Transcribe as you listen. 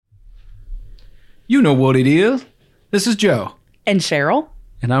You know what it is. This is Joe. And Cheryl.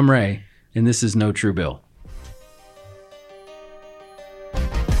 And I'm Ray. And this is No True Bill.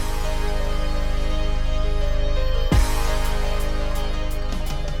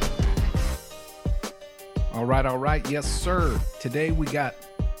 All right. Yes, sir. Today we got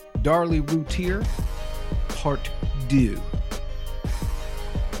Darlie Routier, part 2.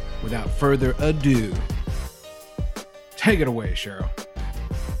 Without further ado, take it away, Cheryl.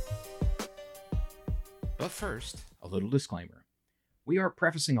 But first, a little disclaimer. We are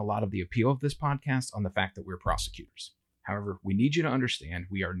prefacing a lot of the appeal of this podcast on the fact that we're prosecutors. However, we need you to understand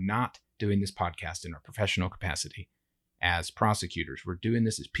we are not doing this podcast in our professional capacity as prosecutors. We're doing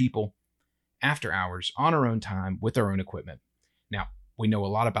this as people, after hours, on our own time, with our own equipment. Now, we know a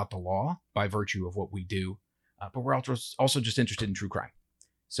lot about the law by virtue of what we do, but we're also just interested in true crime.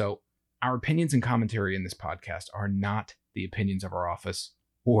 So our opinions and commentary in this podcast are not the opinions of our office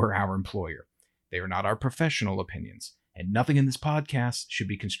or our employer. They are not our professional opinions, and nothing in this podcast should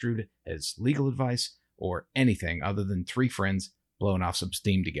be construed as legal advice or anything other than 3 friends blowing off some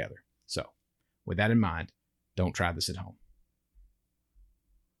steam together. So, with that in mind, don't try this at home.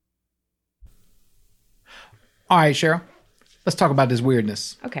 All right, Cheryl, let's talk about this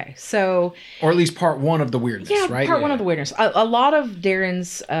weirdness. Okay, so... Or at least part 1 of the weirdness, right? Part 1 of the weirdness. A lot of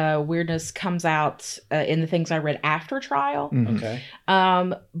Darren's weirdness comes out in the things I read after trial. Mm-hmm. Okay.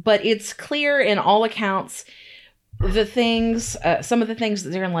 But it's clear in all accounts, the things, some of the things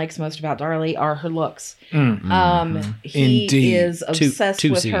that Darren likes most about Darlie are her looks. He Indeed. is obsessed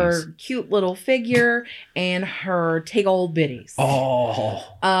with C's. her cute little figure and her tig old bitties.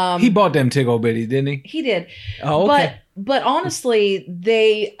 Oh. He bought them tig old bitties, didn't he? He did. Oh, okay. But honestly,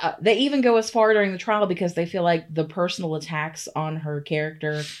 they even go as far during the trial because they feel like the personal attacks on her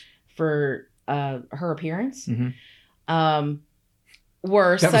character for her appearance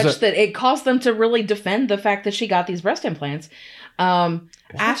were such that it caused them to really defend the fact that she got these breast implants. Dude,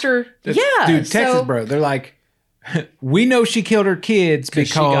 Texas, bro. They're like, we know she killed her kids because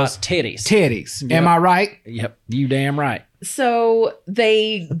she got titties. Titties. Yep. Am I right? Yep. You damn right. So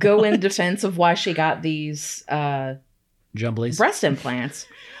they go in defense of why she got these Jumblies. breast implants.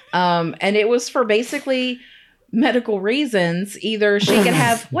 And it was for basically medical reasons. Either she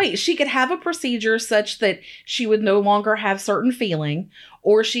could have a procedure such that she would no longer have certain feeling,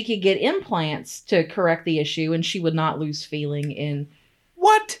 or she could get implants to correct the issue and she would not lose feeling in...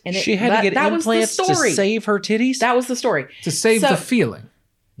 What? And She had to get that was the implants to story. save her titties? That was the story. To save So- the feeling.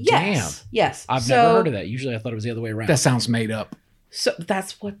 Yes. Yes. I've never heard of that. Usually I thought it was the other way around. That sounds made up. So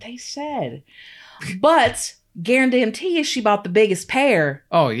that's what they said. But guarantee she bought the biggest pair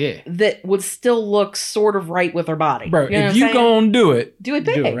Oh, yeah. that would still look sort of right with her body. Bro, You know if what you I'm saying? gonna do it, Do it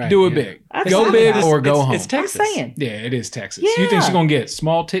big. Do it right. do it Yeah. big. That's Go fine. big or go home. It's Texas. I'm saying. Yeah, it is Texas. Yeah. You think she's gonna get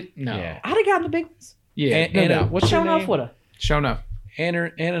small tit? No. Yeah. I'd have gotten the big ones. Yeah, no Anna, doubt. what's her Showing off name? with her. Show no.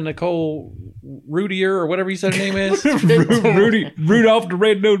 Anna Nicole Routier or whatever you said her name is. Rudolph the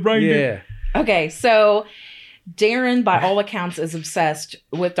Red-Nosed Reindeer. Yeah. Okay, so Darren, by all accounts, is obsessed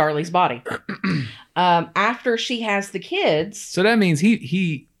with Darlie's body. After she has the kids, So that means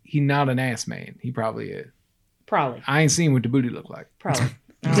he not an ass man. He probably is. probably. I ain't seen what the booty look like. I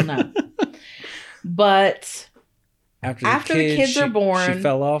don't know. But after the kids are born, she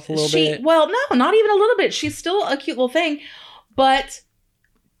fell off a little bit. Well, no, not even a little bit. She's still a cute little thing. But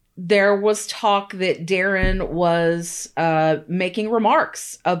there was talk that Darren was making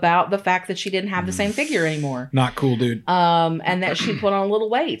remarks about the fact that she didn't have the same figure anymore. Not cool, dude. And that she put on a little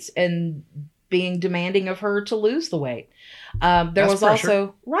weight and being demanding of her to lose the weight. There That's was pressure.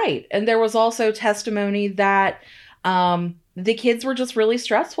 also, right. And there was also testimony that the kids were just really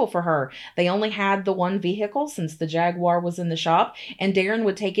stressful for her. They only had the one vehicle since the Jaguar was in the shop, and Darren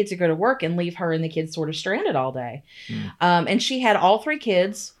would take it to go to work and leave her and the kids sort of stranded all day. And she had all 3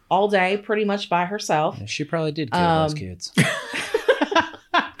 kids all day pretty much by herself. Yeah, she probably did kill those kids.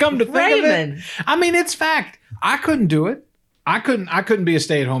 Come to think Raymond. of it, I mean, it's fact. I couldn't do it. I couldn't be a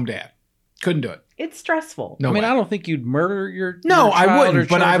stay-at-home dad. Couldn't do it. It's stressful. No I mean, way. I don't think you'd murder your No, your I child wouldn't. or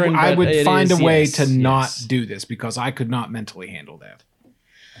But children, I would it find is, a way yes, to not yes. do this because I could not mentally handle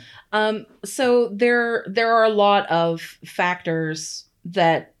that. So there are a lot of factors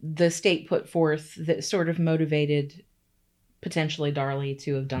that the state put forth that sort of motivated potentially Darlie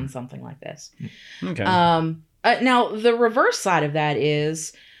to have done something like this. Okay. Now the reverse side of that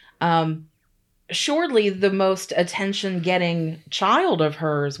is, surely the most attention-getting child of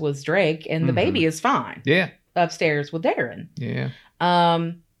hers was Drake, and the baby is fine Yeah. upstairs with Darren. Yeah.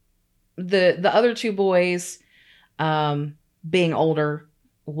 The other 2 boys, being older,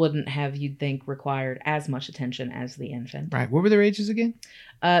 wouldn't have, you'd think, required as much attention as the infant. Right. What were their ages again?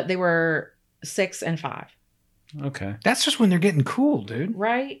 They were 6, and 5. Okay. That's just when they're getting cool, dude.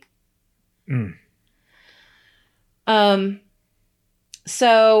 Right? Mm.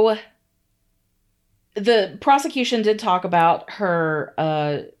 So the prosecution did talk about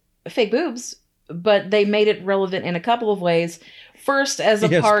her fake boobs, but they made it relevant in a couple of ways. First, as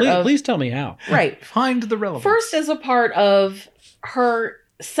a part of... Please tell me how. Right. Find the relevance. First, as a part of her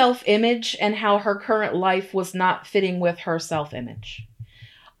self-image and how her current life was not fitting with her self-image.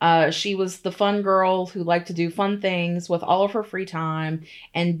 She was the fun girl who liked to do fun things with all of her free time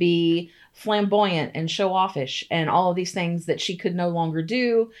and be flamboyant and show-offish and all of these things that she could no longer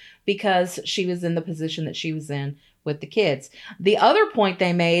do because she was in the position that she was in with the kids. The other point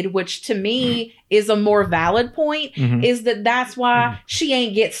they made, which to me is a more valid point, is that that's why she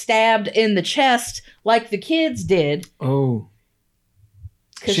ain't get stabbed in the chest like the kids did. Oh.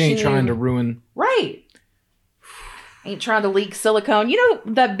 She ain't trying to ruin... Right. Ain't trying to leak silicone. You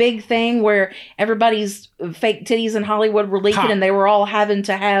know that big thing where everybody's fake titties in Hollywood were leaking and they were all having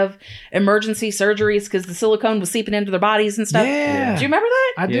to have emergency surgeries because the silicone was seeping into their bodies and stuff? Yeah. Do you remember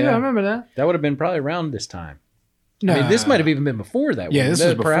that? I do. I remember that. That would have been probably around this time. No. I mean, this might have even been before that. Yeah, this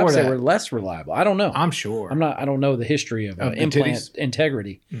was before perhaps that. They were less reliable. I don't know. I'm sure. I don't know the history of implant titties?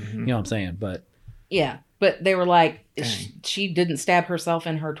 integrity. You know what I'm saying? But Yeah. But they were like, she didn't stab herself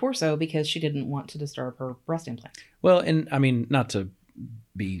in her torso because she didn't want to disturb her breast implant. well, and I mean, not to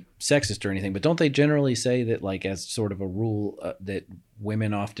be sexist or anything, but don't they generally say that, like, as sort of a rule, that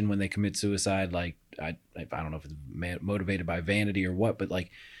women often, when they commit suicide, like, I don't know if it's motivated by vanity or what, but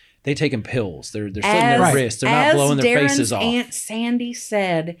like, they taking pills. They're slitting their wrists. They're not blowing their faces off. Aunt Sandy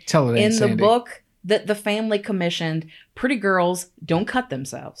said in the book that the family commissioned, pretty girls don't cut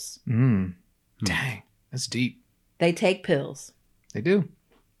themselves. Dang, that's deep. They take pills. They do.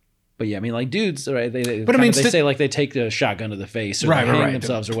 But yeah, I mean, like, dudes, right? They say like they take the shotgun to the face or they hang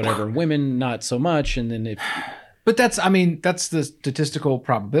themselves or whatever. Women, not so much. And then but that's the statistical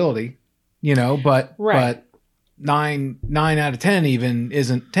probability, you know. But 9 out of 10 even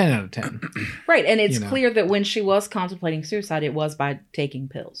isn't 10 out of 10. Right, and it's clear that when she was contemplating suicide, it was by taking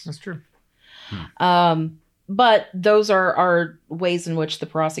pills. That's true. But those are ways in which the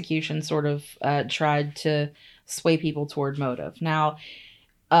prosecution sort of tried to sway people toward motive. Now,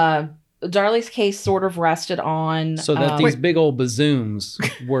 Darlie's case sort of rested on... So that these big old bazooms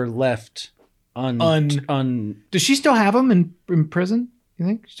were left Does she still have them in prison? You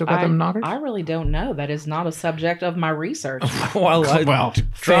think? She still got them knockers? I really don't know. That is not a subject of my research. Drop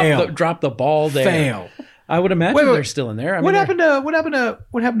the ball there. Fail. I would imagine they're still in there. What happened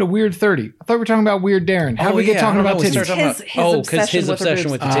to Weird 30? I thought we were talking about Weird Darren. How did we get talking about titties? Because his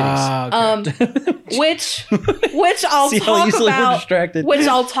obsession with the titties. Which I'll talk about. Which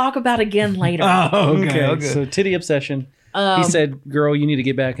I'll talk about again later. Oh, okay. So titty obsession. He said, "Girl, you need to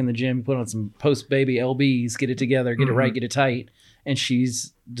get back in the gym. Put on some post baby LBs. Get it together. Get it right. Get it tight." And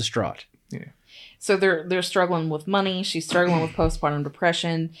she's distraught. Yeah. So they're struggling with money. She's struggling with postpartum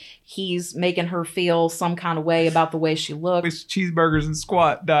depression. He's making her feel some kind of way about the way she looks. With cheeseburgers and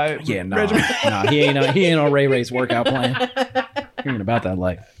squat diet. Yeah, he ain't on Ray Ray's workout plan. He ain't about that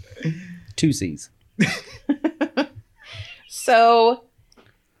life. 2 C's. So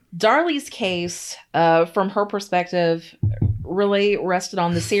Darlie's case, from her perspective, really rested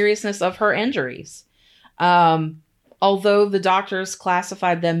on the seriousness of her injuries. Although the doctors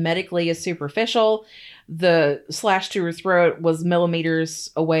classified them medically as superficial, the slash to her throat was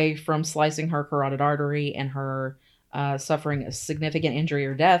millimeters away from slicing her carotid artery and her suffering a significant injury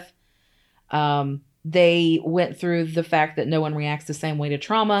or death. They went through the fact that no one reacts the same way to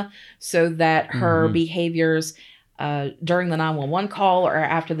trauma, so that her behaviors during the 911 call or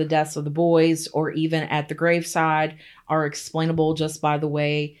after the deaths of the boys or even at the graveside are explainable just by the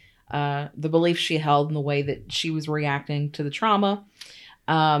way the belief she held and the way that she was reacting to the trauma.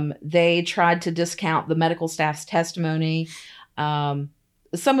 They tried to discount the medical staff's testimony. Some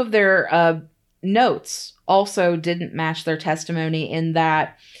of their notes also didn't match their testimony in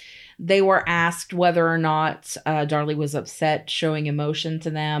that they were asked whether or not Darlie was upset, showing emotion to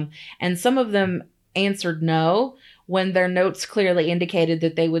them. And some of them answered no, when their notes clearly indicated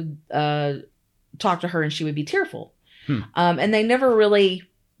that they would talk to her and she would be tearful. And they never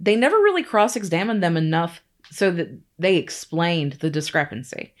really cross-examined them enough so that they explained the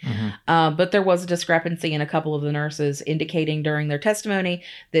discrepancy. But there was a discrepancy in a couple of the nurses indicating during their testimony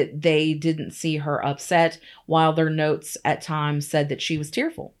that they didn't see her upset, while their notes at times said that she was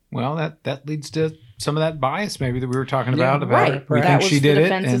tearful. Well, that leads to some of that bias maybe that we were talking about. Right. We that think was she did the it.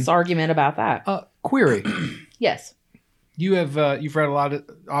 defense's argument about that. Query. Yes. You've read a lot of,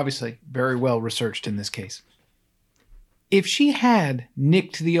 obviously, very well researched in this case. If she had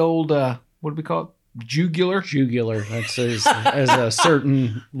nicked the old what do we call it? Jugular. That's as a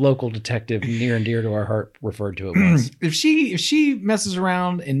certain local detective near and dear to our heart referred to it once. If she messes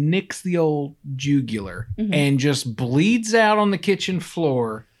around and nicks the old jugular and just bleeds out on the kitchen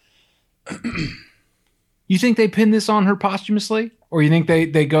floor, you think they pin this on her posthumously, or you think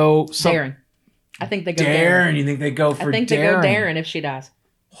they go Darren? I think they go Darren. You think they go for Darren? I think they go Darren if she dies.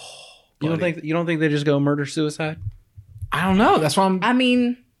 You don't think they just go murder suicide? I don't know. That's why I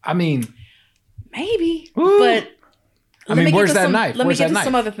mean. Maybe, Ooh. but where's that knife? Let me get to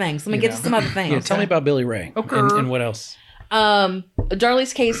some other things. Yeah, tell me about Billy Ray. Okay. And what else?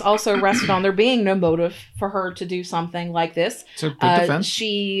 Darlie's case also rested on there being no motive for her to do something like this. It's a good defense.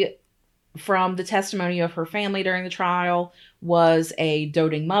 She, from the testimony of her family during the trial, was a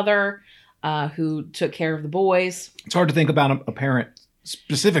doting mother who took care of the boys. It's hard to think about a parent,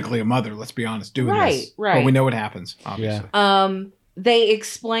 specifically a mother, let's be honest, doing this. Right. But we know what happens, obviously. Yeah. They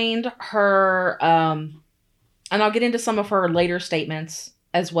explained her, and I'll get into some of her later statements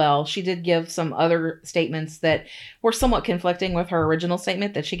as well. She did give some other statements that were somewhat conflicting with her original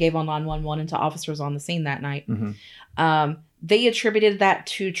statement that she gave on 911 and to officers on the scene that night. They attributed that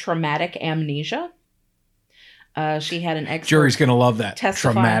to traumatic amnesia. She had an expert. Jury's going to love that.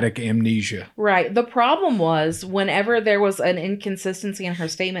 Testify. Traumatic amnesia. Right. The problem was whenever there was an inconsistency in her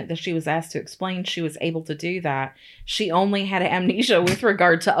statement that she was asked to explain, she was able to do that. She only had amnesia with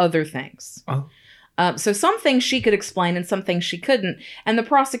regard to other things. Oh. So some things she could explain and some things she couldn't. And the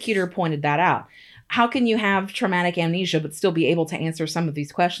prosecutor pointed that out. How can you have traumatic amnesia but still be able to answer some of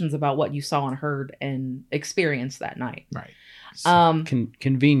these questions about what you saw and heard and experienced that night? Right.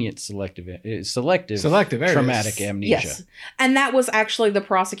 Convenient selective traumatic amnesia. Yes. And that was actually the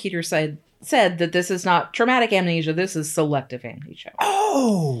prosecutor said that this is not traumatic amnesia, this is selective amnesia.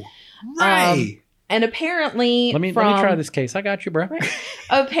 Oh, right. And apparently let me try this case. I got you, bro. Right.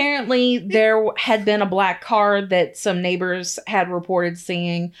 Apparently there had been a black car that some neighbors had reported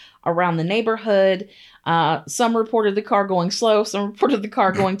seeing around the neighborhood. Some reported the car going slow. Some reported the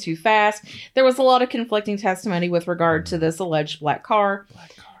car going too fast. There was a lot of conflicting testimony with regard to this alleged black car.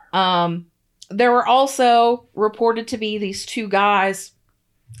 There were also reported to be these two guys.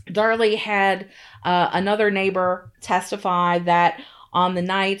 Darlie had another neighbor testify that on the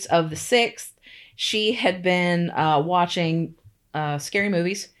night of the 6th, she had been watching scary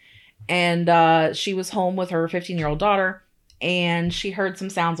movies, and she was home with her 15-year-old daughter, and she heard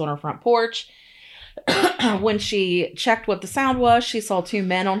some sounds on her front porch. When she checked what the sound was, she saw two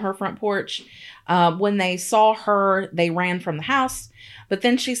men on her front porch. When they saw her, they ran from the house. But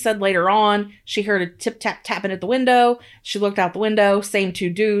then she said later on, she heard a tip-tap tapping at the window. She looked out the window. Same two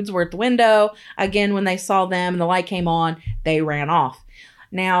dudes were at the window. Again, when they saw them and the light came on, they ran off.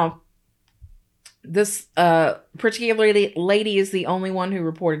 Now, this particular lady is the only one who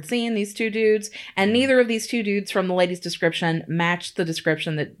reported seeing these two dudes, and neither of these two dudes from the lady's description matched the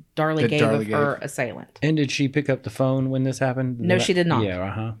description that Darlie gave of her assailant. And did she pick up the phone when this happened? No, she did not.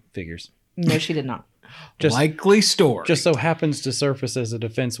 Yeah, figures. No, she did not. Just likely story. Just so happens to surface as a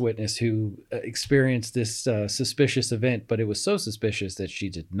defense witness who experienced this suspicious event, but it was so suspicious that she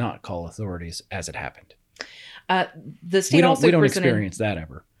did not call authorities as it happened. The state we don't experience that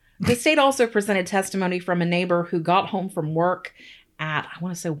ever. The state also presented testimony from a neighbor who got home from work at, I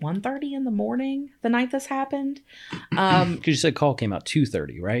want to say 1:30 in the morning the night this happened. Because you said call came out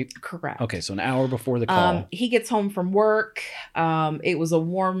 2:30, right? Correct. Okay, so an hour before the call. He gets home from work. It was a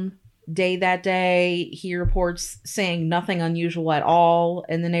warm day that day. He reports seeing nothing unusual at all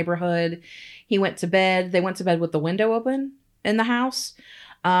in the neighborhood. He went to bed. They went to bed with the window open in the house.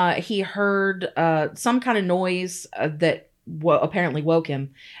 He heard some kind of noise that apparently woke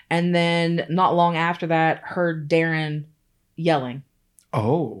him, and then not long after that heard Darren yelling.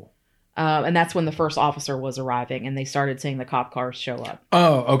 And that's when the first officer was arriving, and they started seeing the cop cars show up.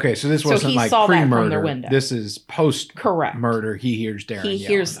 Okay, so this wasn't like pre-murder. This is post-murder. He hears Darren yelling.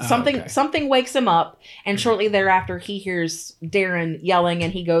 Hears something wakes him up, and shortly thereafter he hears Darren yelling,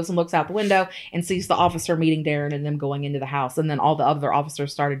 and he goes and looks out the window and sees the officer meeting Darren and them going into the house, and then all the other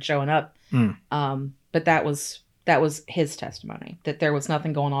officers started showing up. But that was his testimony, that there was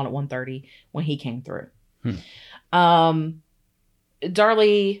nothing going on at 1:30 when he came through.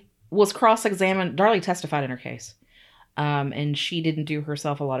 Darlie was cross-examined. Darlie testified in her case. And she didn't do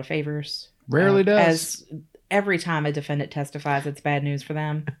herself a lot of favors. Rarely does. As every time a defendant testifies, it's bad news for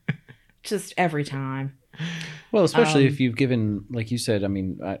them. Just every time. Well, especially if you've given, like you said, I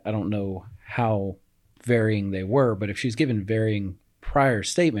mean, I don't know how varying they were, but if she's given varying prior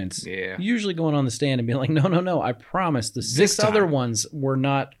statements, usually going on the stand and being like, no, I promise the six other ones were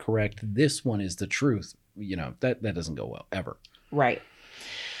not correct. This one is the truth. You know, that doesn't go well ever. Right.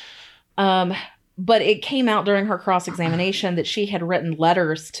 But it came out during her cross-examination that she had written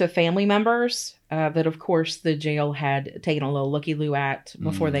letters to family members that, of course, the jail had taken a little looky-loo at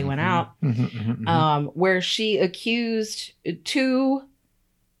before they went out, where she accused 2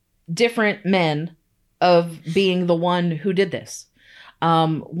 different men of being the one who did this.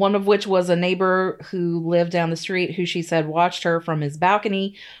 One of which was a neighbor who lived down the street who she said watched her from his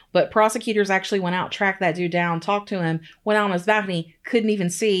balcony, but prosecutors actually went out, tracked that dude down, talked to him, went out on his balcony, couldn't even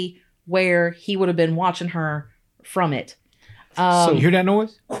see where he would have been watching her from it. So you hear that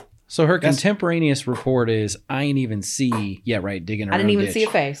noise? So her contemporaneous report is, I ain't even see, digging her I didn't own even ditch. see a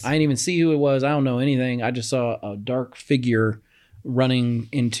face. I didn't even see who it was. I don't know anything. I just saw a dark figure running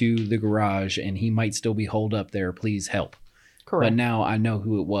into the garage, and he might still be holed up there. Please help. Correct. But now I know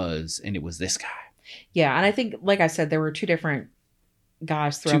who it was, and it was this guy. Yeah, and I think, like I said, there were 2 different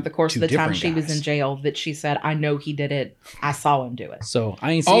guys throughout the course of the time she was in jail that she said, I know he did it. I saw him do it. So I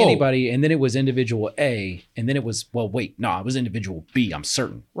ain't see anybody, and then it was individual A, and then it was, it was individual B, I'm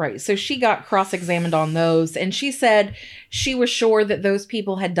certain. Right. So she got cross-examined on those, and she said she was sure that those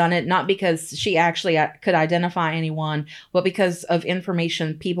people had done it, not because she actually could identify anyone, but because of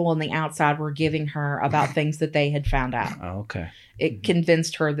information people on the outside were giving her about things that they had found out. Oh, okay. It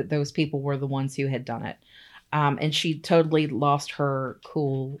convinced her that those people were the ones who had done it. And she totally lost her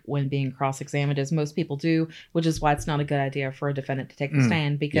cool when being cross-examined, as most people do, which is why it's not a good idea for a defendant to take the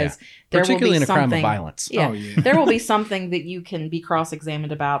stand, because there particularly will be in a crime of something, violence. Yeah, there will be something that you can be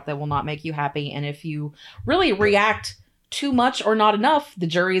cross-examined about that will not make you happy. And if you really react too much or not enough, the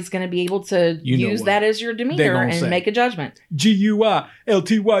jury is going to be able to use that as your demeanor and make a judgment. GUI,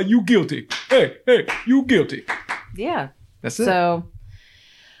 LTY, you guilty. Hey, you guilty. Yeah. That's it.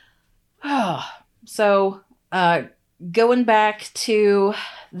 So, going back to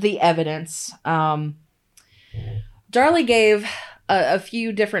the evidence, Darlie gave a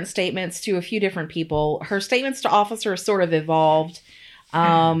few different statements to a few different people. Her statements to officers sort of evolved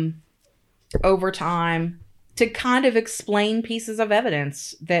over time to kind of explain pieces of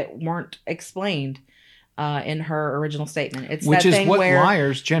evidence that weren't explained in her original statement. It's Which that is thing what where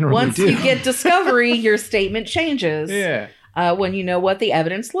liars generally once do. you get discovery, your statement changes. Yeah. When you know what the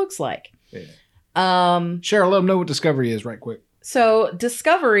evidence looks like. Yeah. Cheryl, let them know what discovery is right quick. So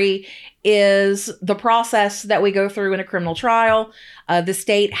discovery is the process that we go through in a criminal trial. The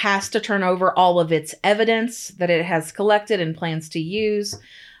state has to turn over all of its evidence that it has collected and plans to use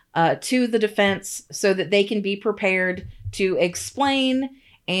to the defense so that they can be prepared to explain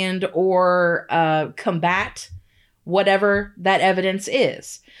and or combat whatever that evidence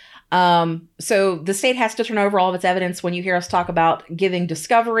is. So the state has to turn over all of its evidence. When you hear us talk about giving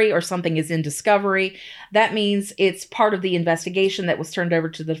discovery or something is in discovery, that means it's part of the investigation that was turned over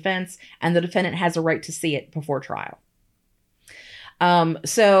to the defense, and the defendant has a right to see it before trial.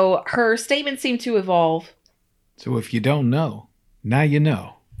 So her statement seemed to evolve. So if you don't know, now you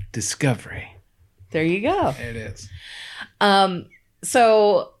know. Discovery. There you go. There it is.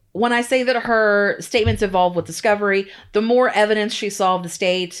 So when I say that her statements evolved with discovery, the more evidence she saw of the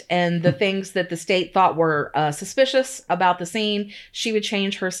state and the things that the state thought were suspicious about the scene, she would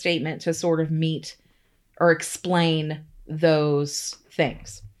change her statement to sort of meet or explain those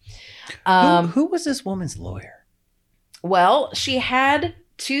things. Who was this woman's lawyer? Well, she had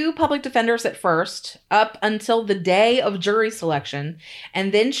 2 public defenders at first, up until the day of jury selection.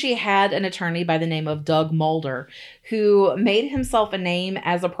 And then she had an attorney by the name of Doug Mulder, who made himself a name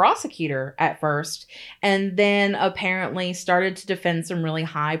as a prosecutor at first, and then apparently started to defend some really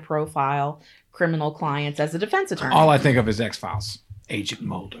high-profile criminal clients as a defense attorney. All I think of is X-Files. Agent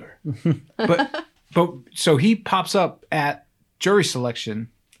Mulder. But so he pops up at jury selection.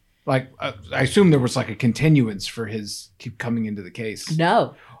 Like, I assume there was like a continuance for his keep coming into the case.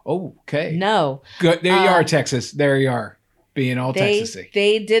 No. Oh, okay. No. Good. There you are, Texas. There you are. Being all Texasy.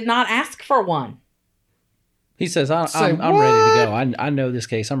 They did not ask for one. He says, I'm ready to go. I know this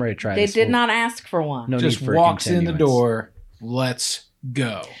case. I'm ready to try They this. did not ask for one. No Just need for walks in the continuance. door. Let's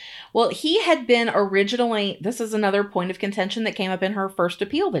go. Well, he had been originally, this is another point of contention that came up in her first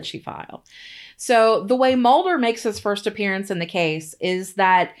appeal that she filed. So the way Mulder makes his first appearance in the case is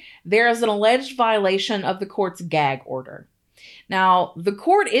that there is an alleged violation of the court's gag order. Now, the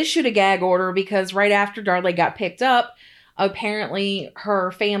court issued a gag order because right after Darlie got picked up, apparently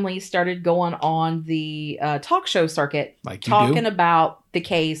her family started going on the talk show circuit, talking about the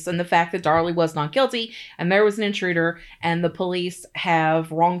case and the fact that Darlie was not guilty and there was an intruder and the police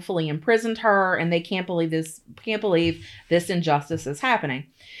have wrongfully imprisoned her and they can't believe this injustice is happening.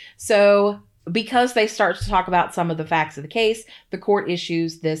 So because they start to talk about some of the facts of the case, the court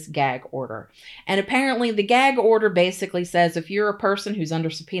issues this gag order. And apparently the gag order basically says if you're a person who's under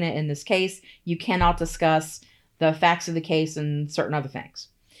subpoena in this case, you cannot discuss the facts of the case and certain other things.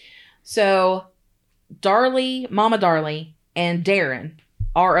 So Mama Darlie, and Darren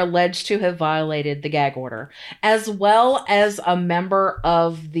are alleged to have violated the gag order, as well as a member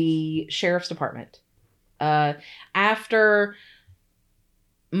of the sheriff's department. After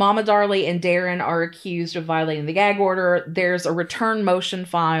Mama Darlie and Darren are accused of violating the gag order, there's a return motion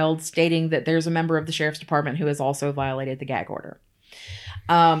filed stating that there's a member of the sheriff's department who has also violated the gag order.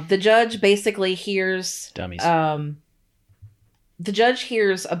 The judge basically hears... Dummies. The judge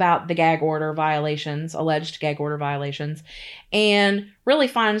hears about the gag order violations, alleged gag order violations, and really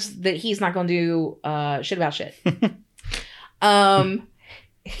finds that he's not going to do shit about shit. I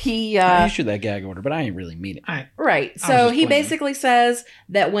issued that gag order, but I ain't really mean it. Right. So he basically says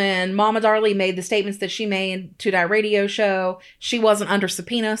that when Mama Darlie made the statements that she made to that radio show, she wasn't under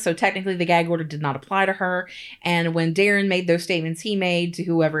subpoena, so technically the gag order did not apply to her. And when Darren made those statements he made to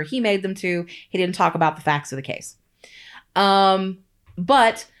whoever he made them to, he didn't talk about the facts of the case.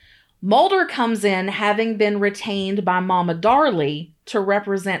 But Mulder comes in having been retained by Mama Darlie to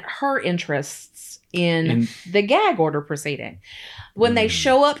represent her interests in the gag order proceeding. When they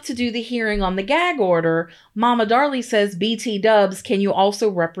show up to do the hearing on the gag order, Mama Darlie says, BT Dubs, can you also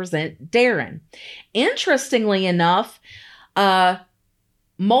represent Darren? Interestingly enough,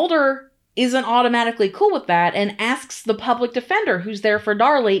 Mulder isn't automatically cool with that and asks the public defender who's there for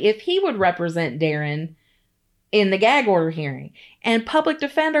Darlie if he would represent Darren in the gag order hearing. And public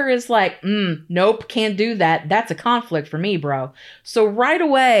defender is like, nope, can't do that. That's a conflict for me, bro. So right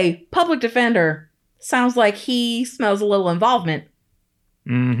away, public defender sounds like he smells a little involvement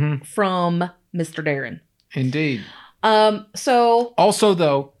from Mr. Darren. Indeed. So also,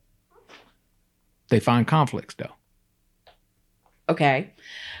 though, they find conflicts, though. Okay.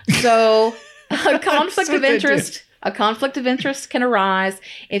 So a conflict of interest... A conflict of interest can arise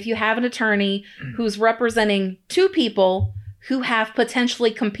if you have an attorney who's representing two people who have potentially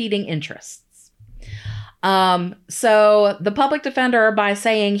competing interests. So the public defender, by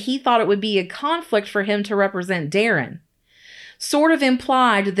saying he thought it would be a conflict for him to represent Darren, sort of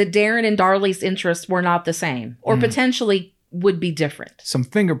implied that Darren and Darlie's interests were not the same, or potentially would be different. Some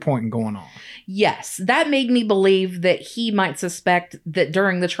finger pointing going on. Yes, that made me believe that he might suspect that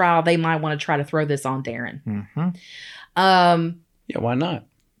during the trial they might want to try to throw this on Darren. Yeah, why not?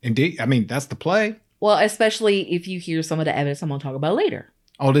 Indeed. I mean, that's the play. Well, especially if you hear some of the evidence I'm going to talk about later.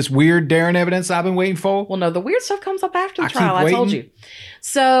 All this weird Darren evidence I've been waiting for? Well, no, the weird stuff comes up after the trial, I told you.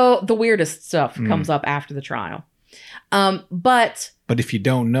 So the weirdest stuff comes up after the trial. But if you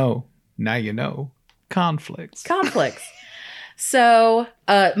don't know, now you know. Conflicts. So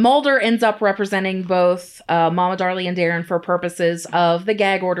Mulder ends up representing both Mama Darlie and Darren for purposes of the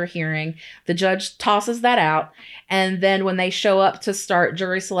gag order hearing. The judge tosses that out. And then when they show up to start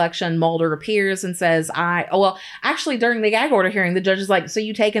jury selection, Mulder appears and says, actually, during the gag order hearing, the judge is like, so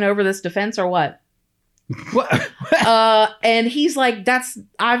you taking over this defense or what? And he's like,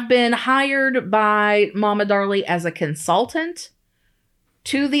 I've been hired by Mama Darlie as a consultant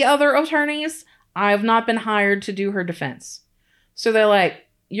to the other attorneys. I have not been hired to do her defense. So they're like,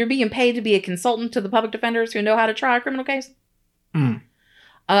 you're being paid to be a consultant to the public defenders who know how to try a criminal case? And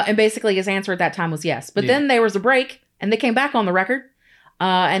basically his answer at that time was yes. But then there was a break and they came back on the record.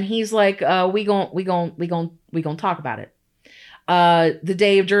 And he's like, we gon' talk about it. The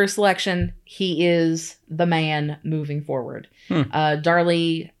day of jury selection, he is the man moving forward.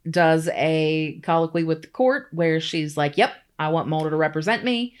 Darlie does a colloquy with the court where she's like, yep, I want Mulder to represent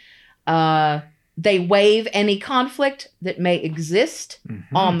me. They waive any conflict that may exist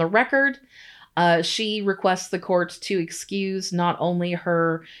on the record. She requests the court to excuse not only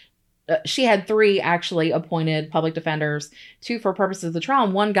her... she had 3 actually appointed public defenders, 2 for purposes of the trial,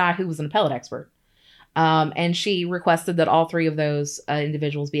 and 1 guy who was an appellate expert. And she requested that all 3 of those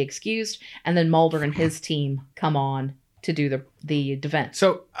individuals be excused, and then Mulder and his team come on to do the defense.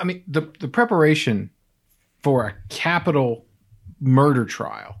 So, I mean, the preparation for a capital murder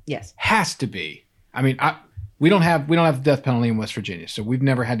trial has to be... I mean, we don't have the death penalty in West Virginia, so we've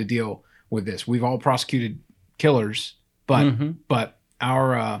never had to deal with this. We've all prosecuted killers, but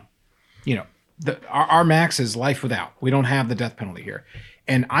our our max is life without. We don't have the death penalty here,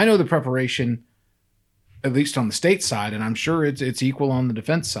 and I know the preparation, at least on the state side, and I'm sure it's equal on the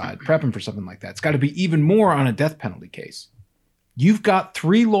defense side. Prepping for something like that, it's got to be even more on a death penalty case. You've got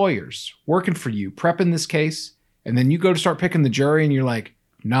 3 lawyers working for you prepping this case, and then you go to start picking the jury, and you're like,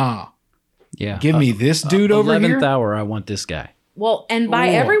 nah. Yeah. Give me this dude over here. 11th hour, I want this guy. Well, and by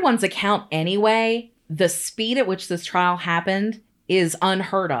Ooh. everyone's account anyway, the speed at which this trial happened is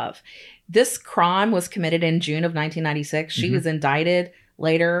unheard of. This crime was committed in June of 1996. She was indicted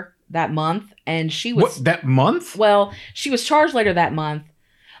later that month, and she was... What, that month? Well, she was charged later that month.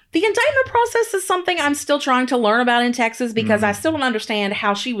 The indictment process is something I'm still trying to learn about in Texas because I still don't understand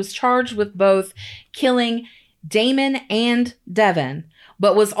how she was charged with both killing Damon and Devin,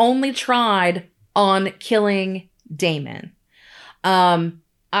 but was only tried on killing Damon.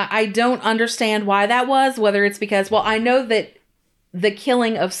 I don't understand why that was, whether it's because, well, I know that the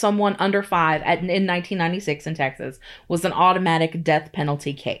killing of someone under 5 in 1996 in Texas was an automatic death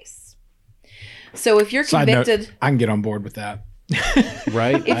penalty case. So if you're Side note, convicted... I can get on board with that.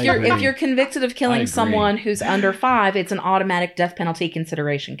 Right? If you're convicted of I killing agree. someone who's under 5, it's an automatic death penalty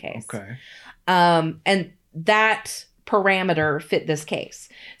consideration case. Okay. And that parameter fit this case.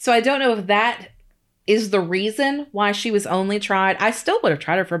 So I don't know if that is the reason why she was only tried. I still would have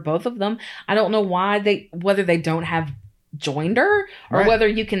tried her for both of them. I don't know why whether they don't have joinder or Right. whether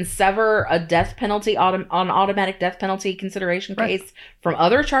you can sever a death penalty on automatic death penalty consideration case from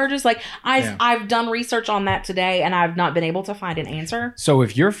other charges. Like I've done research on that today and I've not been able to find an answer. So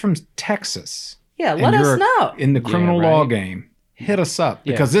if you're from Texas, Yeah, and let us you're know. in the criminal right. law game, hit us up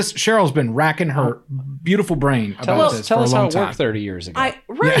because this Cheryl's been racking her beautiful brain about this for Tell a us how long it time. worked 30 years ago.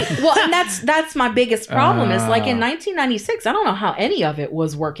 Well, and that's my biggest problem is like in 1996, I don't know how any of it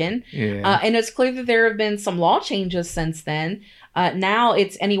was working. Yeah. And it's clear that there have been some law changes since then. Now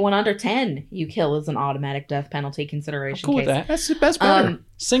it's anyone under 10 you kill as an automatic death penalty consideration cool case. with that. That's better.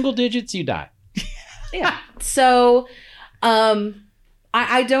 Single digits, you die. Yeah. So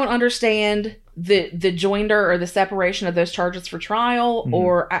I don't understand the joinder or the separation of those charges for trial,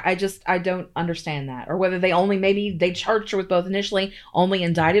 or I don't understand that, or whether maybe they charged her with both initially, only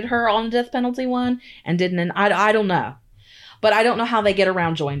indicted her on the death penalty one and didn't. I don't know, but I don't know how they get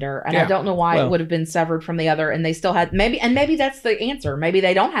around joinder, and I don't know why it would have been severed from the other, and they still had maybe that's the answer. Maybe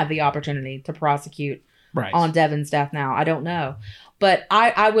they don't have the opportunity to prosecute on Devin's death now. I don't know, but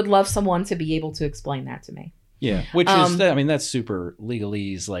I would love someone to be able to explain that to me. Yeah, which is, that's super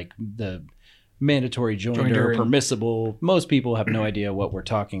legalese, like the mandatory joinder, permissible. Most people have no idea what we're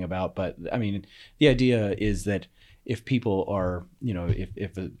talking about, but I mean, the idea is that if people are,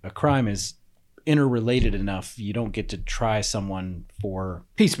 if a crime is interrelated enough, you don't get to try someone for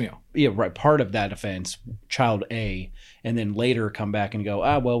Piecemeal. Yeah, right. Part of that offense, child A, and then later come back and go,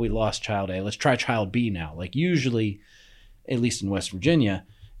 well, we lost child A. Let's try child B now. Like usually, at least in West Virginia,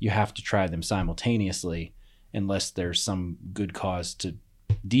 you have to try them simultaneously unless there's some good cause to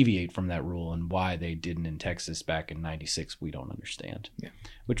deviate from that rule, and why they didn't in Texas back in 96 we don't understand. Yeah,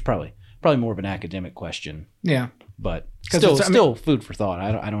 which probably more of an academic question. Yeah, but still food for thought.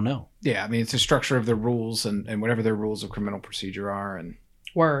 I don't know. Yeah, I mean it's the structure of the rules and whatever their rules of criminal procedure are and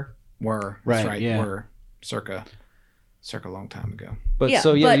were right. Yeah, were circa a long time ago. But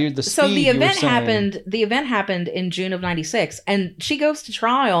the event happened in June of 96, and she goes to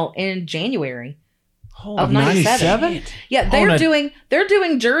trial in January of 97. Yeah, they're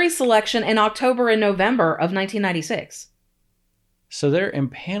doing jury selection in October and November of 1996. So they're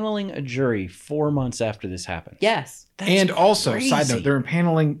impaneling a jury 4 months after this happens. Yes. And also, crazy. side note, they're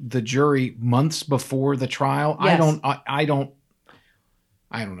impaneling the jury months before the trial. Yes. I don't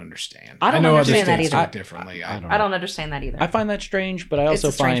understand. I don't know understand other that states either. do it differently. I don't understand that either. I find that strange, but I also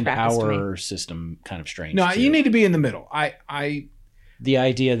It's a strange find practice to our system kind of strange. No, too. you need to be in the middle. The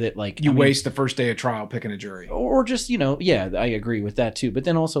idea that waste the first day of trial picking a jury. Or just, I agree with that too. But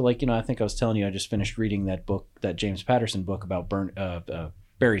then also I think I was telling you, I just finished reading that book, that James Patterson book about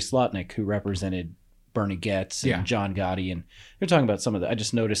Barry Slotnick, who represented Bernie Goetz and John Gotti. And they're talking about some of I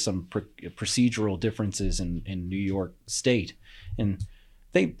just noticed some procedural differences in New York State. And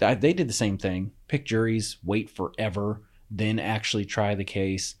they did the same thing, pick juries, wait forever, then actually try the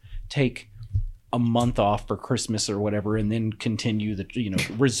case, take a month off for Christmas or whatever, and then continue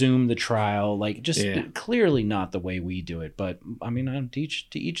resume the trial. Like clearly not the way we do it, but I mean,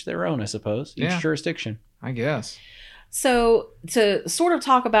 to each their own, I suppose, each jurisdiction, I guess. So to sort of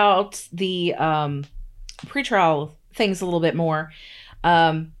talk about the pretrial things a little bit more,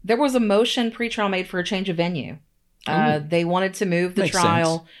 there was a motion pretrial made for a change of venue. They wanted to move the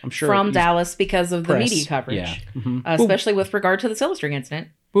trial from Dallas because of the media coverage, especially with regard to the Silverstring incident.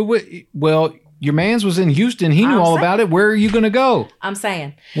 Well, your man's was in Houston. He knew all about it. Where are you going to go? I'm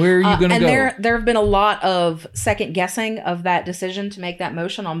saying. Where are you going to go? And there have been a lot of second guessing of that decision to make that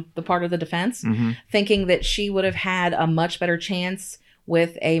motion on the part of the defense, thinking that she would have had a much better chance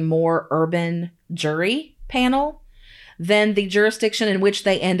with a more urban jury panel than the jurisdiction in which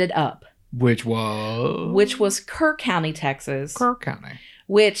they ended up. Which was? which was Kerr County, Texas. Kerr County.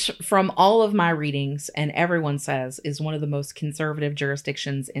 Which, from all of my readings, and everyone says, is one of the most conservative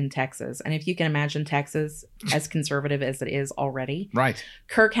jurisdictions in Texas. And if you can imagine Texas as conservative as it is already, Right.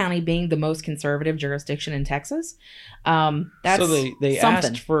 Kerr County being the most conservative jurisdiction in Texas, that's So they something.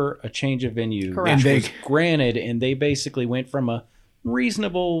 asked for a change of venue, Correct. which was granted, and they basically went from a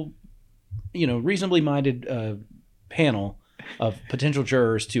reasonably minded panel of potential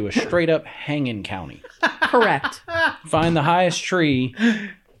jurors to a straight up hanging county. Correct. Find the highest tree,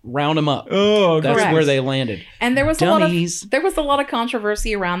 round them up. Oh, That's Correct. where they landed. And there was Dummies. a lot of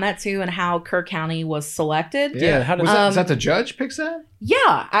controversy around that too, and how Kerr County was selected. Yeah, how does is that the judge picks that?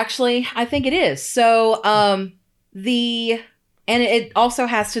 Yeah, actually, I think it is. So, and it also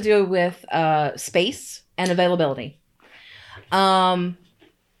has to do with space and availability. So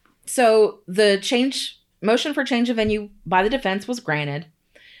the motion for change of venue by the defense was granted.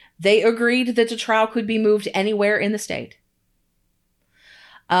 They agreed that the trial could be moved anywhere in the state.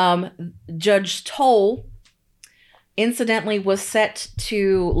 Judge Toll, incidentally, was set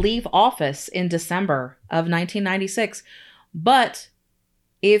to leave office in December of 1996, but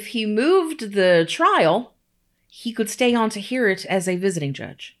if he moved the trial, he could stay on to hear it as a visiting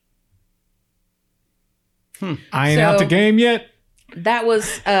judge. I ain't out the game yet. That was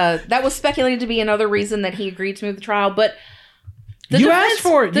speculated to be another reason that he agreed to move the trial, but You asked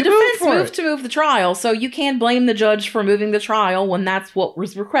for it. The You moved defense for moved it. to move the trial, so you can't blame the judge for moving the trial when that's what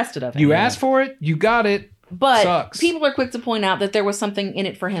was requested of him. You asked for it. You got it. But Sucks. people are quick to point out that there was something in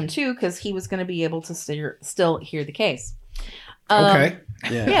it for him too, because he was going to be able to still hear the case. Okay.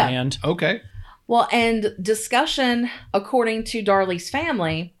 Yeah. And Okay. Well, and discussion, according to Darlie's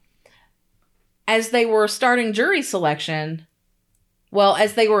family, as they were starting jury selection, I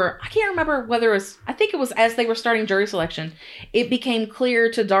can't remember whether it was, I think it was as they were starting jury selection, it became clear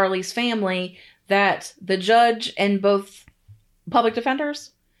to Darlie's family that the judge and both public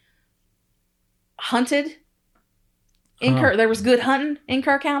defenders hunted in Kerr. There was good hunting in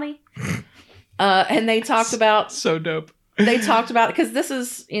Kerr County. And they talked about So dope. because this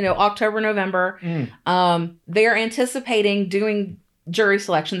is, October, November. They're anticipating doing jury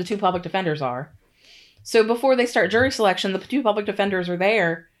selection. The two public defenders are. So before they start jury selection, the two public defenders are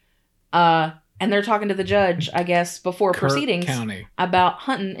there. And they're talking to the judge, I guess, before Kerr proceedings County. about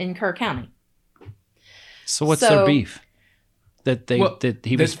hunting in Kerr County. so what's their beef? That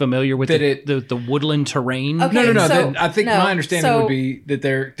he was familiar with the woodland terrain? Okay. No. So- I think no, my understanding so- would be that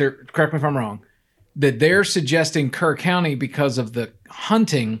they're correct me if I'm wrong, that they're suggesting Kerr County because of the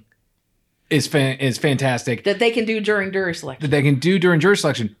hunting is fantastic That they can do during jury selection. that they can do during jury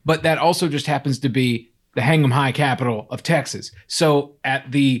selection, but that also just happens to be the hang 'em high capital of Texas. So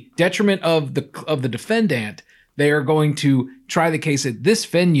at the detriment of the defendant, they are going to try the case at this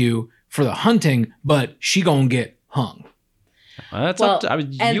venue for the hunting, but she gonna get hung. Well, that's Well, up to,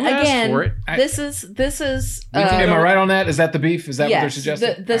 and you asked again, for it. this is. Am I right on that? Is that the beef? Is that what they're Yes,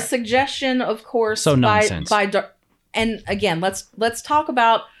 suggesting? the suggestion, of course, So nonsense. And again, let's talk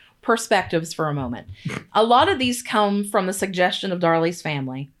about perspectives for a moment. A lot of these come from the suggestion of Darlie's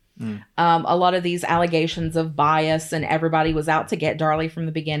family. A lot of these allegations of bias and everybody was out to get Darlie from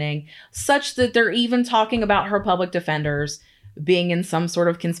the beginning, such that they're even talking about her public defenders being in some sort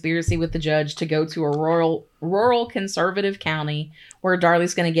of conspiracy with the judge to go to a rural conservative county where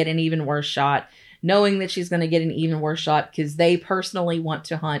Darlie's going to get an even worse shot, knowing that she's going to get an even worse shot because they personally want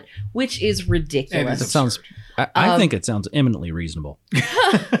to hunt, which is ridiculous. It sounds. I think it sounds eminently reasonable.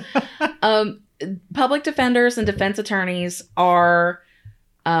 Public defenders and defense attorneys are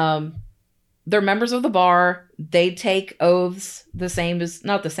they're members of the bar. They take oaths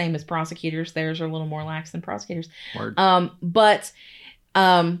not the same as prosecutors. Theirs are a little more lax than prosecutors. Word. But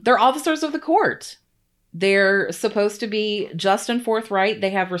they're officers of the court. They're supposed to be just and forthright. They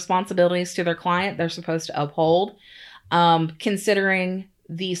have responsibilities to their client they're supposed to uphold. Considering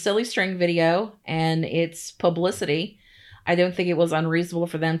the silly string video and its publicity, I don't think it was unreasonable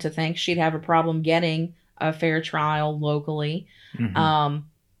for them to think she'd have a problem getting a fair trial locally. Mhm.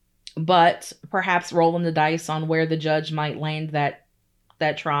 But perhaps rolling the dice on where the judge might land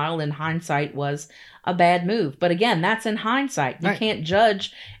that trial in hindsight was a bad move. But again, that's in hindsight. You Right. can't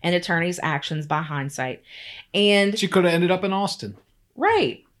judge an attorney's actions by hindsight. And She could have ended up in Austin.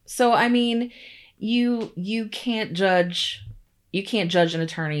 right. So I mean, you can't judge an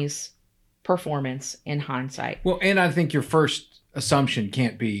attorney's performance in hindsight. Well, and I think your first assumption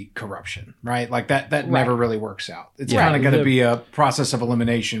can't be corruption, right? Like that Right. never really works out. It's Yeah. kind of going to The- be a process of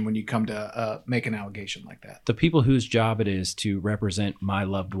elimination when you come to make an allegation like that. The people whose job it is to represent my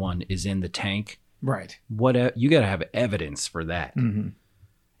loved one is in the tank. Right. You got to have evidence for that. Mm-hmm.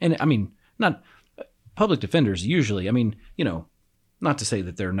 And I mean, not public defenders usually. I mean, not to say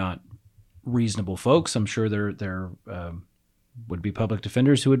that they're not reasonable folks. I'm sure there would be public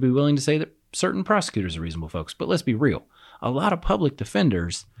defenders who would be willing to say that certain prosecutors are reasonable folks. But let's be real. A lot of public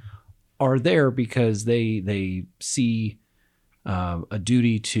defenders are there because they see a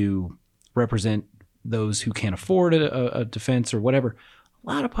duty to represent those who can't afford a defense or whatever. A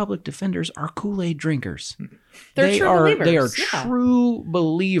lot of public defenders are Kool-Aid drinkers. They're true believers. They are true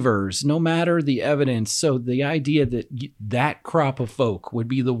believers, no matter the evidence. So the idea that that crop of folk would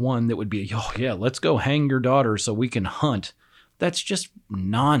be the one that would be, oh yeah, let's go hang your daughter so we can hunt. That's just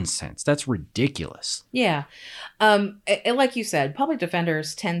nonsense. That's ridiculous. Yeah. Like you said, public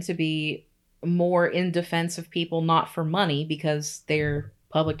defenders tend to be more in defense of people not for money because they're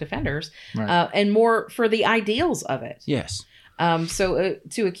public defenders, Right. And more for the ideals of it. Yes. So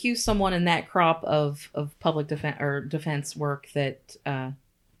to accuse someone in that crop of public defense work that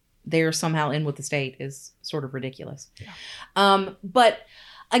they're somehow in with the state is sort of ridiculous. Yeah. But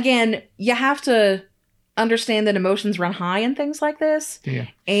again, you have to understand that emotions run high in things like this. Yeah.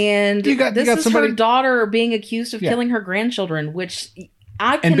 And this is somebody... her daughter being accused of killing her grandchildren, which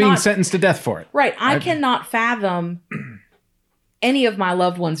I cannot... And being sentenced to death for it. Right. I cannot fathom any of my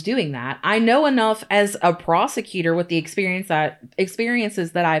loved ones doing that. I know enough as a prosecutor with the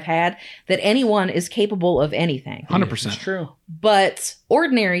experiences that I've had that anyone is capable of anything. 100%. It's true. But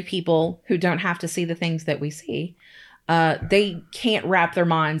ordinary people who don't have to see the things that we see, they can't wrap their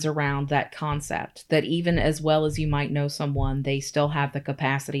minds around that concept that even as well as you might know someone, they still have the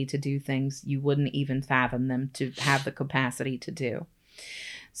capacity to do things you wouldn't even fathom them to have the capacity to do.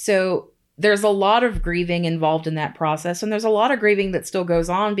 So there's a lot of grieving involved in that process. And there's a lot of grieving that still goes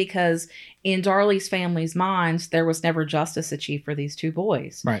on because in Darlie's family's minds, there was never justice achieved for these two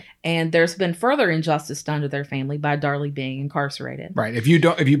boys. Right. And there's been further injustice done to their family by Darlie being incarcerated. Right. If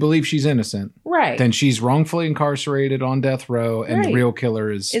you believe she's innocent, right, then she's wrongfully incarcerated on death row and the real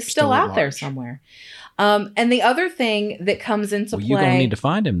killer is still out there somewhere. And the other thing that comes into play... You're going to need to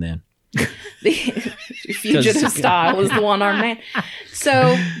find him then. The fugitive style is the one-armed man.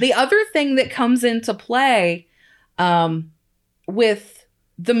 So the other thing that comes into play with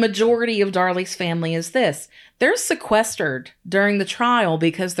the majority of Darlie's family is this. They're sequestered during the trial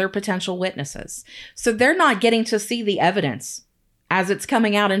because they're potential witnesses. So they're not getting to see the evidence as it's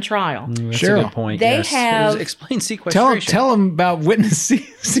coming out in trial. That's Cheryl, a good point. They have... Explain sequestration. Tell them about witness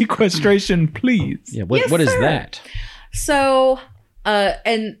sequestration, please. Yeah, what is that? So,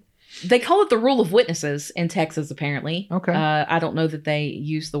 and... they call it the rule of witnesses in Texas, apparently. Okay. I don't know that they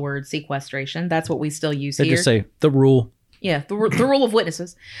use the word sequestration. That's what we still use They here. just say the rule. Yeah, the rule of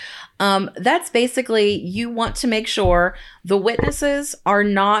witnesses. That's basically you want to make sure the witnesses are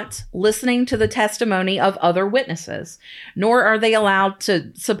not listening to the testimony of other witnesses, nor are they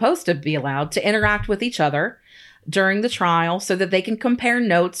supposed to be allowed to interact with each other during the trial so that they can compare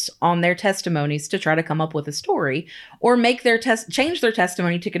notes on their testimonies to try to come up with a story or make change their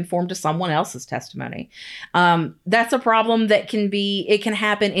testimony to conform to someone else's testimony. That's a problem that can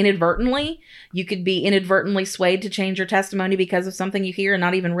happen inadvertently. You could be inadvertently swayed to change your testimony because of something you hear and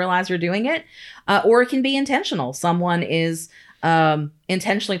not even realize you're doing it. Or it can be intentional. Someone is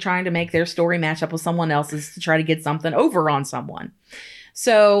intentionally trying to make their story match up with someone else's to try to get something over on someone.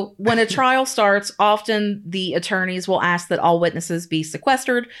 So when a trial starts, often the attorneys will ask that all witnesses be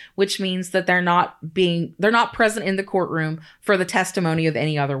sequestered, which means that they're not present in the courtroom for the testimony of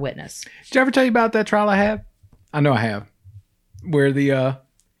any other witness. Did I ever tell you about that trial I have? I know I have. Where the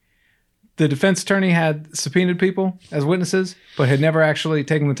defense attorney had subpoenaed people as witnesses, but had never actually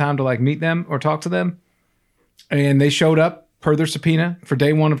taken the time to meet them or talk to them. And they showed up per their subpoena for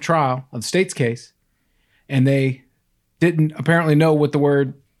day one of trial of the state's case. And they didn't apparently know what the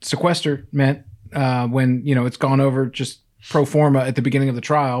word sequester meant when, it's gone over just pro forma at the beginning of the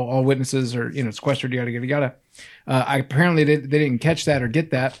trial. All witnesses are, sequestered, yada, yada, yada. Apparently they didn't catch that or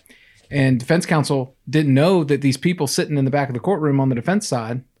get that. And defense counsel didn't know that these people sitting in the back of the courtroom on the defense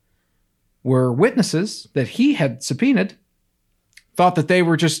side were witnesses that he had subpoenaed, thought that they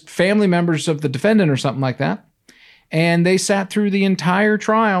were just family members of the defendant or something like that. And they sat through the entire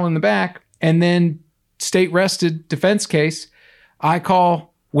trial in the back and then state rested defense case. I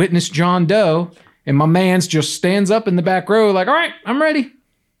call witness John Doe and my man's just stands up in the back row like, all right, I'm ready.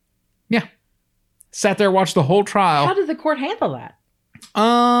 Yeah. Sat there, watched the whole trial. How did the court handle that?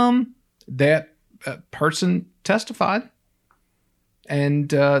 That person testified and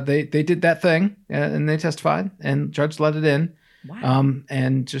they did that thing and they testified and the judge let it in. Wow.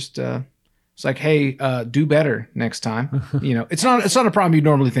 And just, it's like, hey, do better next time. It's not a problem you'd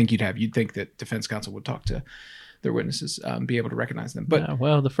normally think you'd have. You'd think that defense counsel would talk to their witnesses, be able to recognize them. But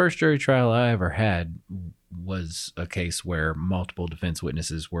well, the first jury trial I ever had was a case where multiple defense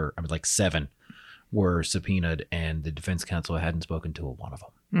witnesses were, I mean, like 7 were subpoenaed, and the defense counsel hadn't spoken to one of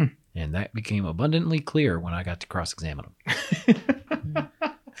them. And that became abundantly clear when I got to cross-examine them.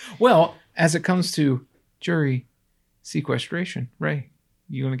 well, as it comes to jury sequestration, Ray,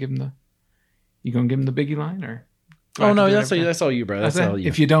 you gonna give him the biggie line, or? Oh no, that's all you, bro. That's all you.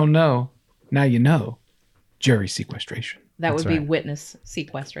 If you don't know, now you know. Jury sequestration. That would be witness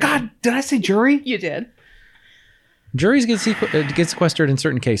sequestration. God, did I say jury? You did. Juries get sequestered in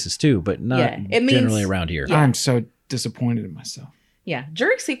certain cases too, but not generally around here. Yeah. I'm so disappointed in myself. Yeah,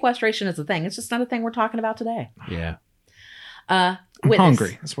 jury sequestration is a thing. It's just not a thing we're talking about today. Yeah. I'm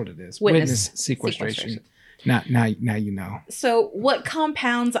hungry. That's what it is. Witness sequestration. Now you know. So what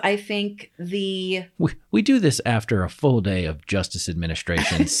compounds, I think, we do this after a full day of justice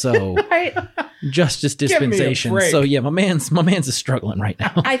administration, so right? Justice dispensation. So yeah, my man's is struggling right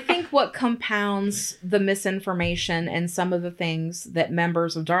now. I think what compounds the misinformation and some of the things that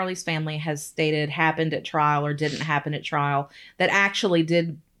members of Darlie's family has stated happened at trial or didn't happen at trial that actually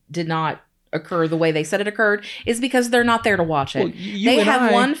did not occur the way they said it occurred is because they're not there to watch it. Well, they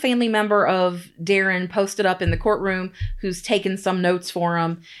have one family member of Darren posted up in the courtroom who's taken some notes for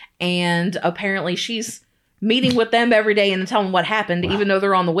him, and apparently she's meeting with them every day and telling what happened, even though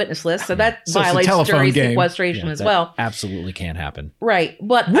they're on the witness list. So that violates jury sequestration as well. Absolutely can't happen. Right.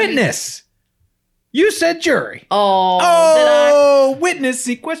 But witness. You said jury. Oh, witness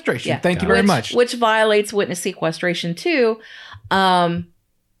sequestration. Yeah. Thank you very much. Which violates witness sequestration too.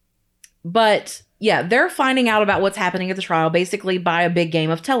 But yeah, they're finding out about what's happening at the trial basically by a big game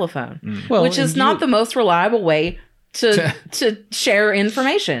of telephone, which is not the most reliable way to share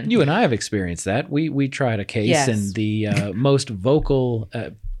information. You and I have experienced that. We tried a case, and the most vocal,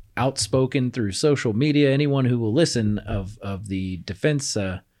 outspoken through social media, anyone who will listen of the defense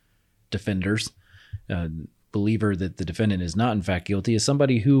defenders, believer that the defendant is not in fact guilty, is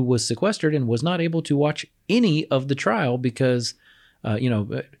somebody who was sequestered and was not able to watch any of the trial because,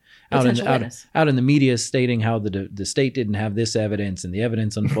 out in the media stating how the state didn't have this evidence and the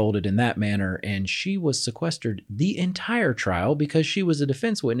evidence unfolded in that manner, and she was sequestered the entire trial because she was a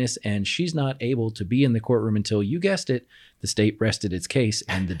defense witness and she's not able to be in the courtroom until, you guessed it, the state rested its case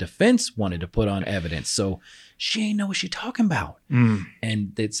and the defense wanted to put on evidence. So she ain't know what she's talking about.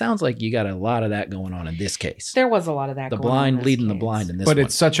 And it sounds like you got a lot of that going on in this case. There was a lot of that going on. The blind leading the blind in this one. But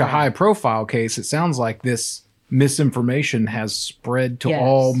it's such a high profile case. It sounds like this misinformation has spread to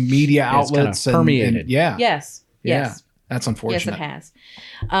all media outlets and permeated. Yes. That's unfortunate. Yes,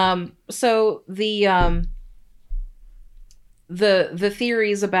 it has. So the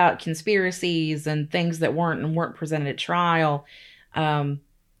theories about conspiracies and things that weren't presented at trial,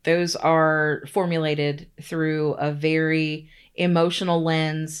 those are formulated through a very emotional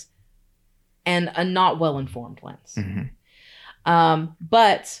lens and a not well-informed lens.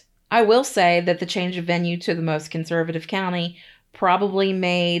 But I will say that the change of venue to the most conservative county probably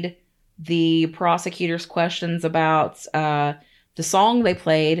made the prosecutor's questions about the song they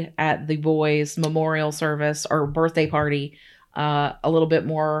played at the boys' memorial service or birthday party a little bit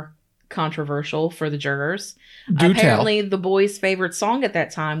more controversial for the jurors. Apparently, the boys' favorite song at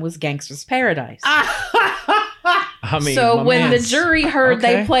that time was Gangsta's Paradise. So when the jury heard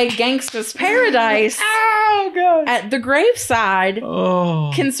they played Gangsta's Paradise at the graveside,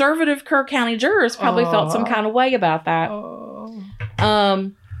 conservative Kerr County jurors probably felt some kind of way about that.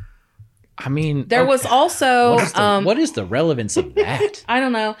 There was also... what is the relevance of that? I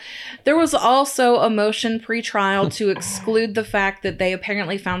don't know. There was also a motion pre-trial to exclude the fact that they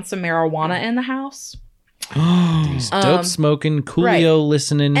apparently found some marijuana in the house. These dope smoking, Coolio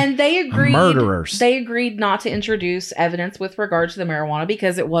listening, and they agreed. Murderers. They agreed not to introduce evidence with regard to the marijuana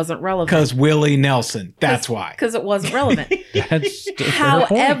because it wasn't relevant. Because Willie Nelson. That's why. Because it wasn't relevant.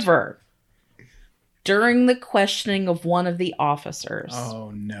 However, during the questioning of one of the officers,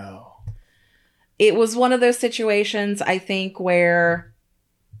 oh no, it was one of those situations, I think, where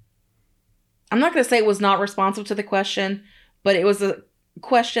I'm not going to say it was not responsive to the question, but it was a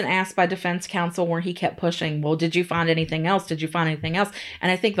question asked by defense counsel where he kept pushing, well, did you find anything else? Did you find anything else?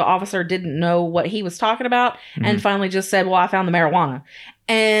 And I think the officer didn't know what he was talking about and finally just said, well, I found the marijuana.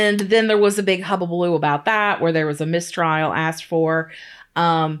 And then there was a big hubbubaloo about that where there was a mistrial asked for.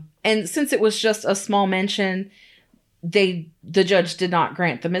 And since it was just a small mention, the judge did not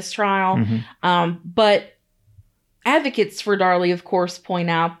grant the mistrial. But advocates for Darlie, of course, point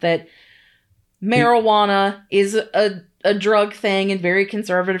out that marijuana is a drug thing and very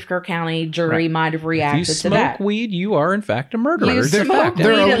conservative Kerr County jury might have If reacted you to smoke that. weed, you are in fact a murderer. You It's a smoke fact. weed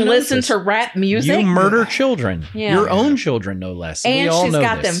Everyone and knows listen this. to rap music. You murder children. Yeah. Your own children, no less. and we all she's know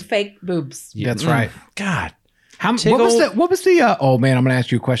got this. them fake boobs. That's right. God. What was the oh man, I'm going to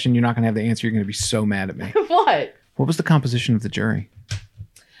ask you a question. You're not going to have the answer. You're going to be so mad at me. What? What was the composition of the jury?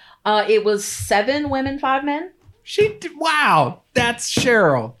 It was 7 women, 5 men. Wow, that's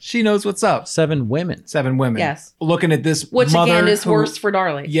Cheryl. She knows what's up. 7 women. 7 women. Yes. Looking at this Which mother again is who- worse for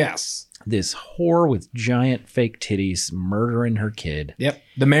Darlie. Yes. This whore with giant fake titties murdering her kid. Yep.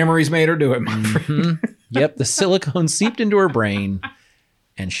 The memories made her do it, my friend. Yep. The silicone seeped into her brain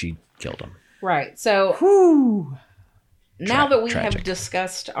and she killed him. Right. So Whew. now that we tragic. have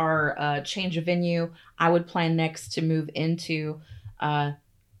discussed our change of venue, I would plan next to move into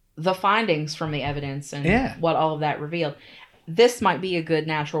the findings from the evidence and what all of that revealed. This might be a good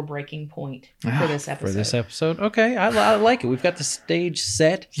natural breaking point for this episode. For this episode. Okay. I like it. We've got the stage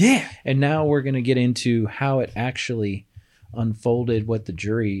set. Yeah. And now we're going to get into how it actually unfolded, what the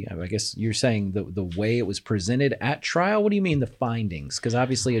jury, I guess you're saying the way it was presented at trial. What do you mean the findings? Because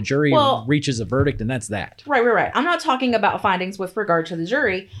obviously a jury reaches a verdict and that's that. Right. I'm not talking about findings with regard to the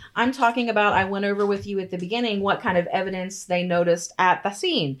jury. I'm talking about, I went over with you at the beginning what kind of evidence they noticed at the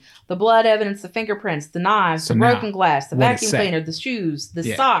scene. The blood evidence, the fingerprints, the knives, So the now, broken glass, the what it vacuum say? cleaner, the shoes, the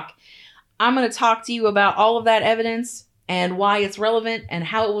Yeah. sock. I'm going to talk to you about all of that evidence and why it's relevant and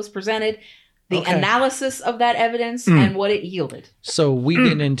how it was presented, the Okay. analysis of that evidence, and what it yielded. So we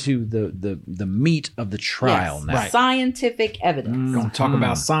get into the meat of the trial Yes. now. Right. Scientific evidence. Going to talk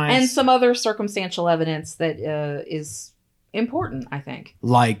about And science. some other circumstantial evidence that is important, I think.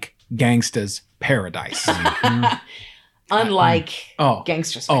 Like Gangsta's Paradise. Unlike Oh.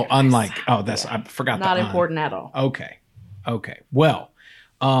 Gangster's Oh, Paradise. unlike. Oh, that's I forgot Not that. important at all. Okay. Well,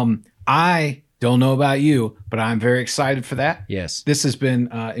 I don't know about you, but I'm very excited for that. Yes. This has been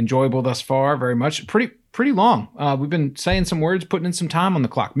enjoyable thus far, very much. Pretty long. We've been saying some words, putting in some time on the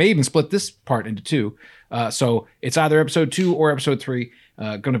clock. May even split this part into 2. So it's either episode 2 or episode 3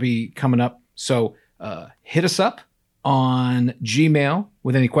 going to be coming up. So hit us up on Gmail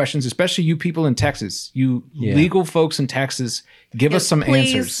with any questions, especially you people in Texas, you legal folks in Texas. Give us some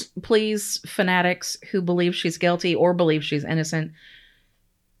answers. Please, fanatics who believe she's guilty or believe she's innocent,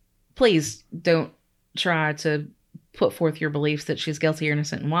 please don't try to put forth your beliefs that she's guilty or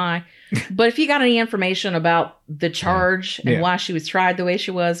innocent and why. But if you got any information about the charge and why she was tried the way she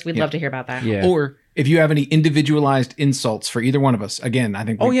was, we'd love to hear about that. Yeah. Or if you have any individualized insults for either one of us, again, I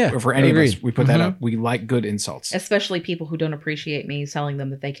think or for any of us, we put that up. We like good insults. Especially people who don't appreciate me telling them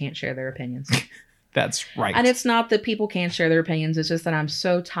that they can't share their opinions. That's right. And it's not that people can't share their opinions. It's just that I'm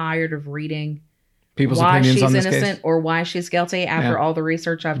so tired of reading People's why opinions she's on this innocent case. or why she's guilty after all the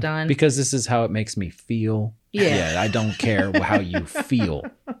research I've done. Because this is how it makes me feel. Yeah. I don't care how you feel.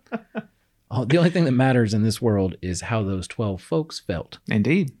 Oh, the only thing that matters in this world is how those 12 folks felt.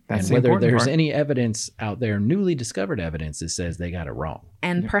 Indeed. That's And the whether important there's part. any evidence out there, newly discovered evidence that says they got it wrong.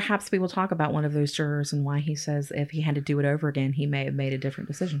 And perhaps we will talk about one of those jurors and why he says if he had to do it over again, he may have made a different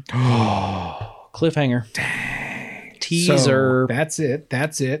decision. Cliffhanger. Dang. Teaser. So that's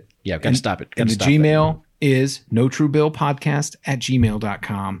it. Yeah, gotta stop it. And the Gmail is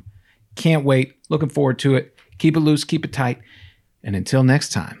notruebillpodcast@gmail.com. Can't wait. Looking forward to it. Keep it loose. Keep it tight. And until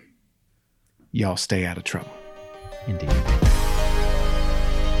next time, y'all stay out of trouble. Indeed.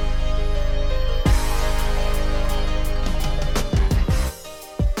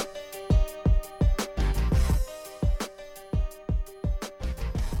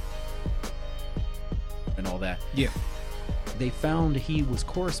 And all that. Yeah. They found he was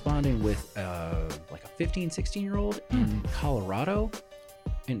corresponding with like a 15, 16-year-old in Colorado.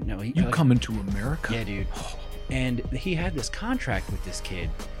 And no, he coming to America? Yeah, dude. And he had this contract with this kid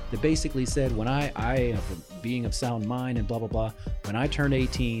that basically said, when I being of sound mind and blah, blah, blah, when I turn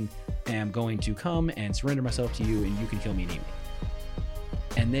 18, am going to come and surrender myself to you and you can kill me and eat me.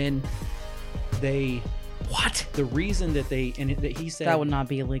 And then they... What? The reason that they... And that he said... That would not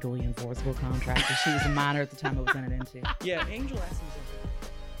be a legally enforceable contract if she was a minor at the time it was entered into. Yeah, Angel asked himself...